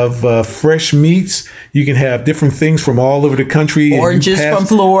can have fresh meats, you can have different things from all over the country. Oranges from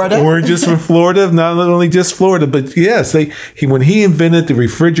Florida. Oranges from Florida, not only just Florida, but yes, when he invented the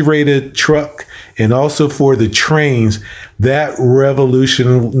refrigerated truck and also for the trains, that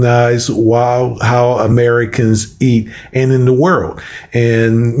revolutionized how Americans eat and in the world.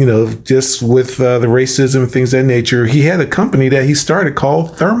 And, you know, just with the racism and things of that nature, he had a company that he started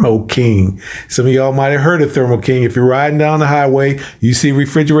called Thermo King. Some of y'all might have heard of Thermo King. If you're riding down the highway, you see a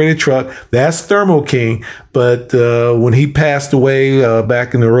refrigerated truck, that's Thermo King. But when he passed away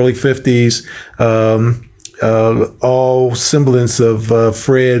back in the early 50s, all semblance of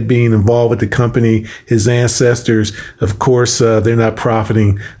Fred being involved with the company, his ancestors, of course, they're not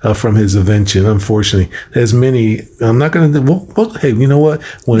profiting from his invention, unfortunately. There's many, I'm not going to, hey, you know what?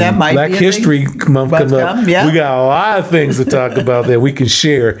 When Black History Month comes up, we got a lot of things to talk about that we can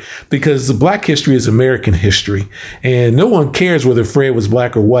share because the Black history is American history. And no one cares whether Fred was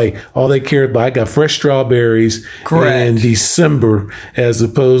black or white. All they care about, I got fresh strawberries in December as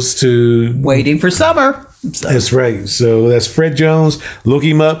opposed to waiting for summer. That's right. So that's Fred Jones. Look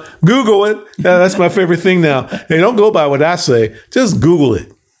him up. Google it. That's my favorite thing now. Hey, don't go by what I say. Just Google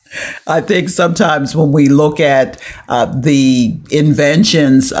it. I think sometimes when we look at the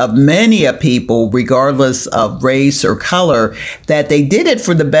inventions of many a people, regardless of race or color, that they did it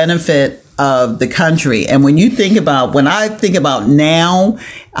for the benefit of the country. And when I think about now,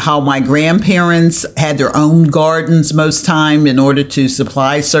 how my grandparents had their own gardens most time in order to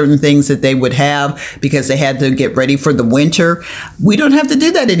supply certain things that they would have because they had to get ready for the winter. We don't have to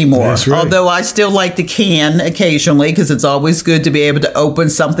do that anymore. That's right. Although I still like to can occasionally because it's always good to be able to open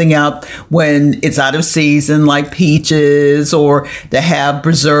something up when it's out of season, like peaches, or to have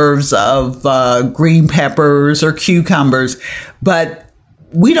preserves of green peppers or cucumbers. But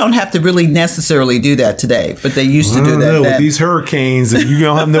we don't have to really necessarily do that today, but they used to do that. With these hurricanes, and you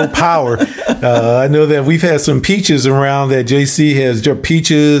don't have no power. I know that we've had some peaches around that JC has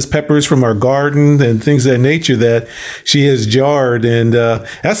peaches, peppers from our garden, and things of that nature that she has jarred, and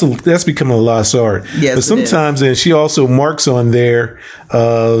that's become a lost art. Yes, but sometimes, and she also marks on there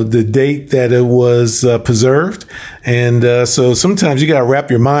the date that it was preserved, and so sometimes you got to wrap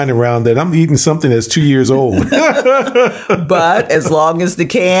your mind around that. I'm eating something that's 2 years old, but as long as the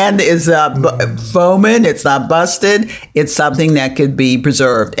can is foaming, it's not busted, it's something that could be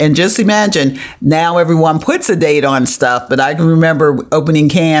preserved. And just imagine, now everyone puts a date on stuff, but I can remember opening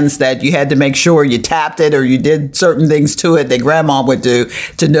cans that you had to make sure you tapped it or you did certain things to it that Grandma would do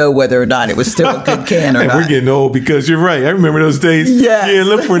to know whether or not it was still a good can or not. We're getting old because you're right. I remember those days. Yes. You didn't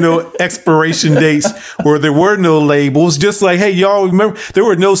look for no expiration dates or there were no labels. Just like, hey, y'all remember there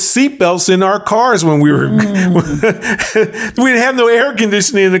were no seatbelts in our cars when we were, we didn't have no air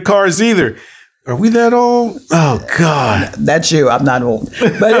conditioning in the cars either. Are we that old? Oh, God. That's you. I'm not old.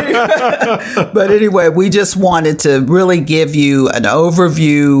 But anyway, we just wanted to really give you an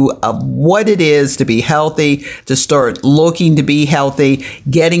overview of what it is to be healthy, to start looking to be healthy,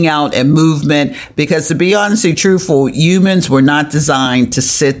 getting out and movement. Because to be honestly truthful, humans were not designed to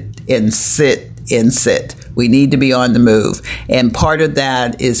sit and sit and sit. We need to be on the move. And part of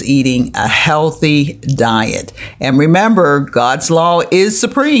that is eating a healthy diet. And remember, God's law is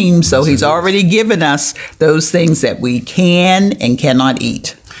supreme. So he's already given us those things that we can and cannot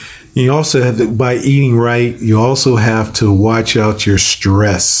eat. You also have to, by eating right, you also have to watch out your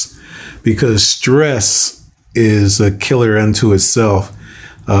stress, because stress is a killer unto itself.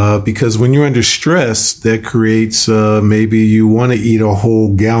 Because when you're under stress, that creates maybe you want to eat a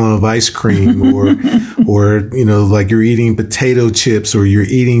whole gallon of ice cream, or like you're eating potato chips, or you're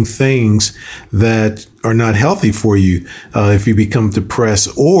eating things that are not healthy for you if you become depressed,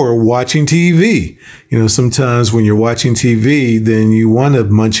 or watching TV. Sometimes when you're watching TV, then you want to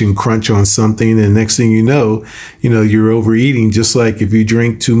munch and crunch on something, and next thing you know, you're overeating. Just like if you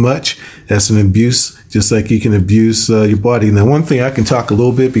drink too much, that's an abuse. Just like you can abuse your body. Now, one thing I can talk a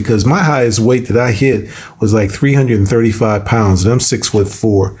little bit, because my highest weight that I hit was like 335 pounds, and I'm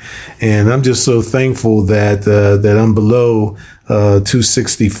 6'4", and I'm just so thankful that I'm below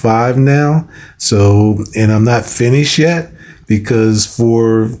 265 now. So, and I'm not finished yet, because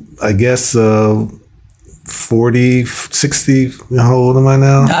for, I guess, 40, 60, how old am I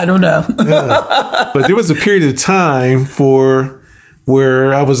now? I don't know. Yeah. But there was a period of time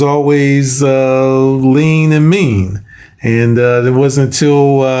where I was always lean and mean. And it wasn't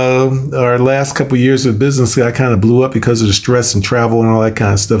until our last couple of years of business that I kind of blew up because of the stress and travel and all that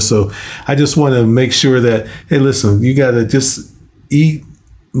kind of stuff. So I just want to make sure that, hey, listen, you got to just eat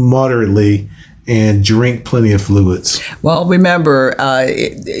moderately and drink plenty of fluids. Well, remember,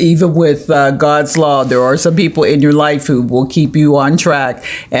 even with God's law, there are some people in your life who will keep you on track.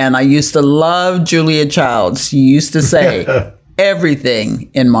 And I used to love Julia Childs. She used to say, everything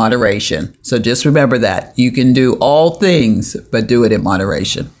in moderation. So just remember that. You can do all things, but do it in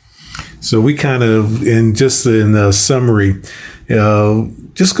moderation. So we kind of, in summary,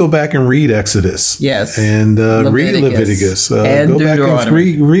 just go back and read Exodus. Yes. And read Leviticus. And go back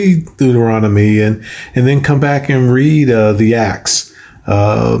and read Deuteronomy, and then come back and read the Acts.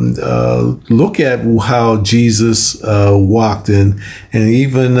 Look at how Jesus walked, and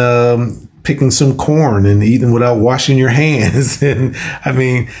even picking some corn and eating without washing your hands. And I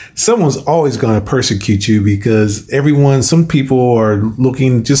mean, someone's always going to persecute you, because some people are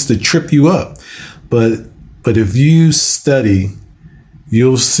looking just to trip you up. But if you study,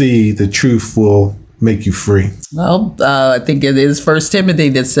 you'll see the truth will make you free. Well, I think it is 1 Timothy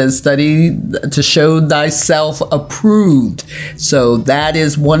that says, study to show thyself approved. So that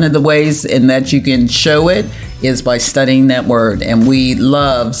is one of the ways in that you can show it, is by studying that word. And we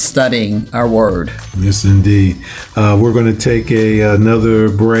love studying our word. Yes, indeed. We're going to take another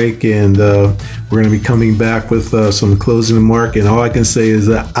break, and we're going to be coming back with some closing remark. And all I can say is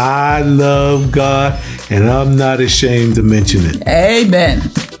that I love God, and I'm not ashamed to mention it. Amen.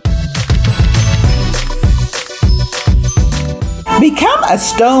 Become a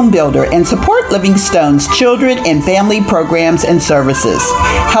stone builder and support Living Stone's children and family programs and services.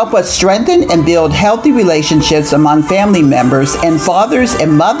 Help us strengthen and build healthy relationships among family members and fathers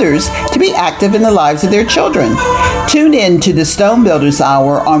and mothers to be active in the lives of their children. Tune in to the Stone Builders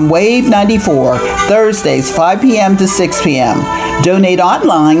Hour on Wave 94, Thursdays 5 p.m. to 6 p.m. Donate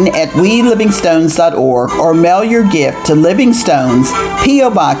online at welivingstones.org or mail your gift to Living Stones, P.O.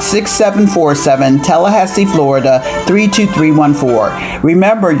 Box 6747, Tallahassee, Florida 32314.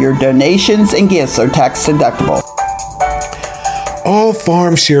 Remember, your donations and gifts are tax deductible. All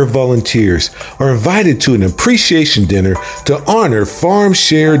Farm Share volunteers are invited to an appreciation dinner to honor Farm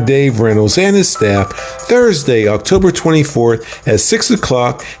Share Dave Reynolds and his staff Thursday, October 24th at 6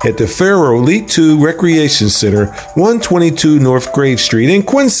 o'clock at the Faro Elite 2 Recreation Center, 122 North Grave Street in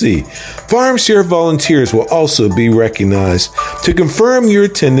Quincy. Farm Share volunteers will also be recognized. To confirm your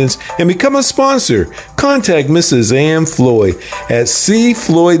attendance and become a sponsor, contact Mrs. Ann Floyd at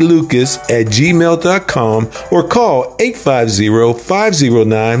cfloydlucas@gmail.com or call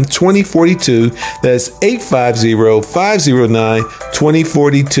 850-509-2042. That's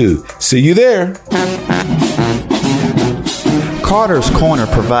 850-509-2042. See you there. Carter's Corner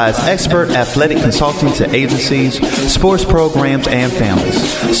provides expert athletic consulting to agencies, sports programs, and families.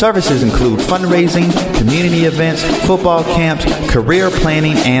 Services include fundraising, community events, football camps, career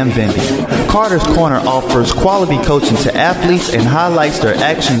planning, and vending. Carter's Corner offers quality coaching to athletes and highlights their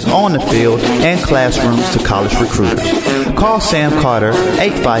actions on the field and classrooms to college recruiters. Call Sam Carter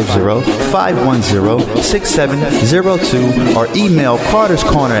 850-510-6702 or email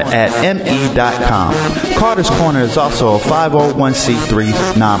carterscorner@me.com. Carter's Corner is also a 501c3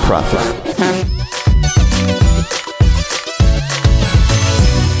 nonprofit.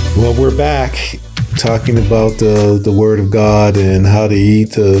 Well, we're back talking about the Word of God and how to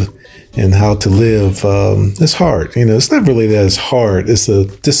eat and how to live. It's hard. It's not really that it's hard. It's a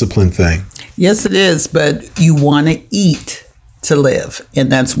discipline thing. Yes, it is. But you want to eat to live. And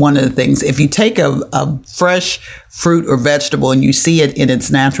that's one of the things. If you take a fresh fruit or vegetable and you see it in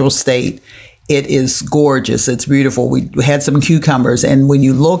its natural state, it is gorgeous. It's beautiful. We had some cucumbers, and when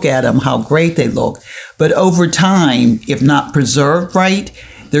you look at them, how great they look. But over time, if not preserved right,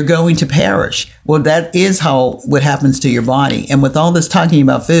 they're going to perish. Well, that is what happens to your body. And with all this talking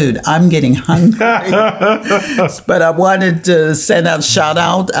about food, I'm getting hungry. But I wanted to send out shout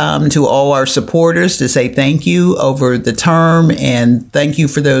out to all our supporters to say thank you over the term, and thank you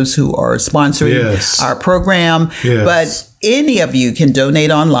for those who are sponsoring our program. Yes. But any of you can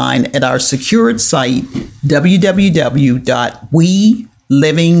donate online at our secured site,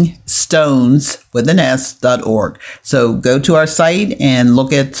 www.welivingstones.org. So go to our site and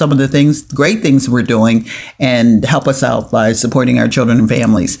look at some of the great things we're doing, and help us out by supporting our children and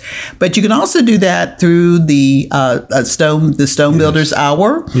families. But you can also do that through the Stone Builders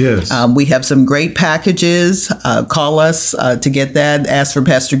Hour. Yes. We have some great packages. Call us to get that. Ask for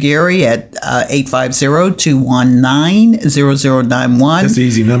Pastor Gary at 850-219-0091. That's an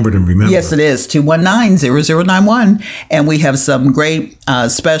easy number to remember. Yes, it is. 219-0091. And we have some great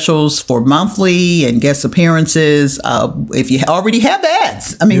specials for monthly and guest appearances. If you already have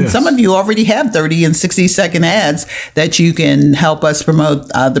ads, some of you already have 30 and 60-second ads that you can help us promote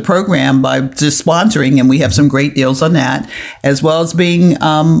the program by just sponsoring, and we have some great deals on that, as well as being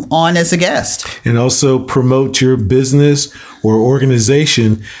on as a guest. And also promote your business or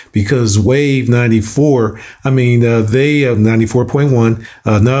organization, because Wave 94, they have 94.1.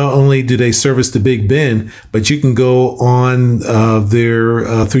 Not only do they service the Big Bend, but you can go on their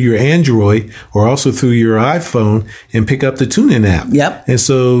through your Android or also through your iPhone and pick up the TuneIn app. Yep. And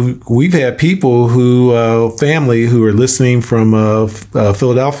so we've had people family who are listening from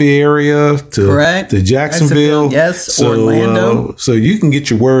Philadelphia area to Jacksonville. Yes, Orlando. So you can get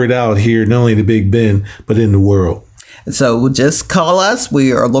your word out here, not only the Big Bend, but in the world. So just call us.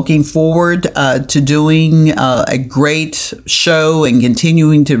 We are looking forward to doing a great show and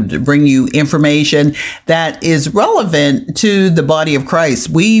continuing to bring you information that is relevant to the body of Christ.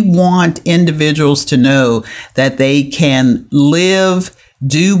 We want individuals to know that they can live,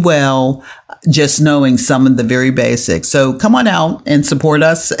 do well, just knowing some of the very basics. So come on out and support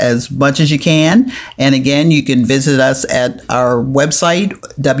us as much as you can. And again, you can visit us at our website,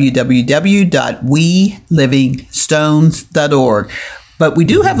 www.welivingstones.org. But we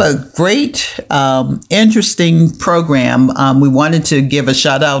do have a great, interesting program. We wanted to give a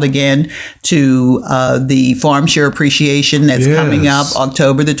shout out again to the Farm Share Appreciation that's coming up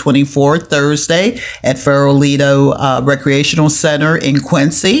October the 24th, Thursday at Farolito Recreational Center in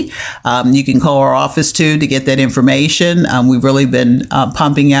Quincy. You can call our office too to get that information. We've really been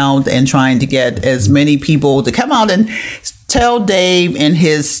pumping out and trying to get as many people to come out and tell Dave and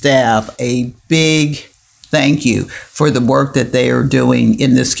his staff a big thank you for the work that they are doing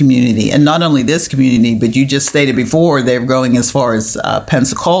in this community. And not only this community, but you just stated before, they're going as far as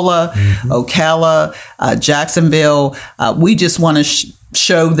Pensacola, Ocala, Jacksonville. We just want to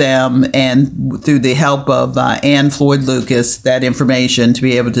show them, and through the help of Ann Floyd Lucas, that information to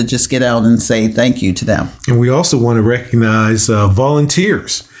be able to just get out and say thank you to them. And we also want to recognize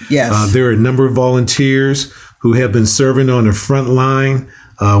volunteers. Yes. There are a number of volunteers who have been serving on the front line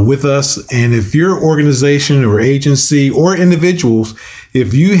with us. And if your organization or agency or individuals,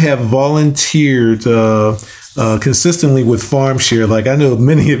 if you have volunteered consistently with FarmShare, like I know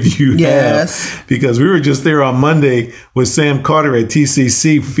many of you have, because we were just there on Monday with Sam Carter at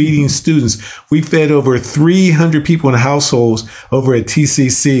TCC feeding students. We fed over 300 people in households over at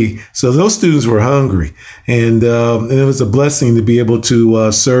TCC. So those students were hungry, and it was a blessing to be able to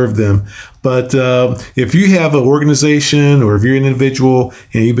serve them. But if you have an organization or if you're an individual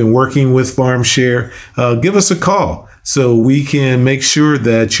and you've been working with FarmShare, give us a call so we can make sure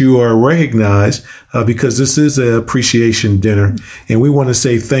that you are recognized, because this is an appreciation dinner. And we want to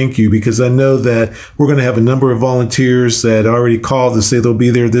say thank you, because I know that we're going to have a number of volunteers that already called to say they'll be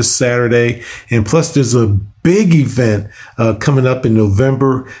there this Saturday. And plus there's a big event coming up in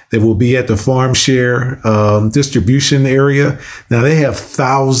November that will be at the FarmShare distribution area. Now they have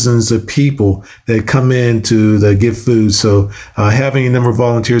thousands of people that come in to give food. So having a number of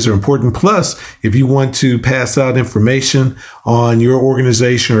volunteers are important. Plus, if you want to pass out information on your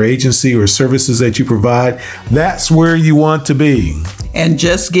organization or agency or services that you provide, that's where you want to be. And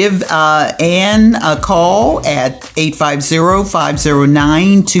just give Ann a call at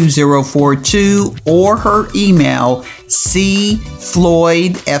 850-509-2042 or her email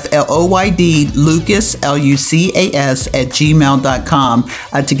cfloyd, Floyd, Lucas, Lucas @gmail.com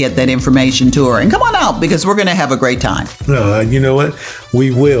to get that information to her. And come on out, because we're going to have a great time. You know what?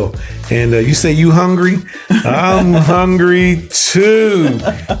 We will. And you say you hungry? I'm hungry too.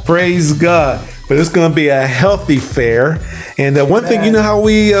 Praise God. But it's going to be a healthy fare. And one thing, you know how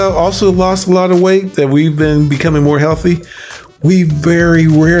we also lost a lot of weight, that we've been becoming more healthy? We very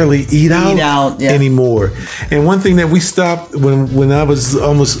rarely eat out anymore. And one thing that we stopped when I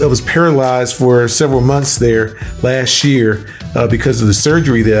was paralyzed for several months there last year because of the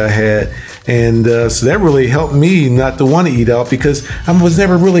surgery that I had. And so that really helped me not to want to eat out, because I was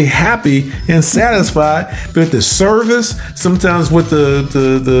never really happy and satisfied with the service, sometimes with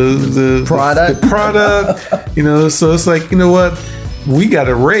the product, so it's like, you know what? We got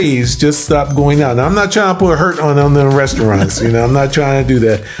to raise, just stop going out. Now, I'm not trying to put a hurt on the restaurants, I'm not trying to do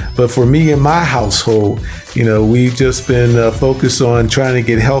that. But for me and my household, we've just been focused on trying to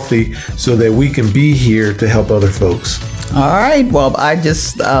get healthy so that we can be here to help other folks. All right. Well, I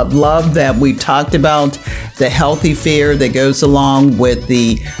just love that we talked about the healthy fare that goes along with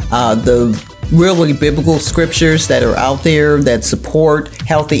the really biblical scriptures that are out there that support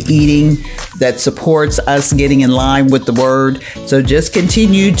healthy eating, that supports us getting in line with the Word. So just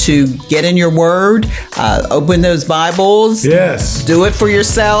continue to get in your Word, open those Bibles, do it for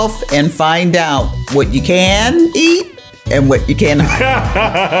yourself, and find out what you can eat and what you cannot.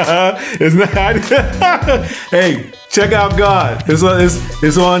 Hey, check out God.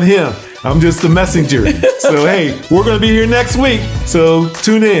 It's on Him. I'm just the messenger. So, hey, we're going to be here next week. So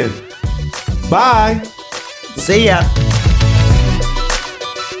tune in. Bye. See ya.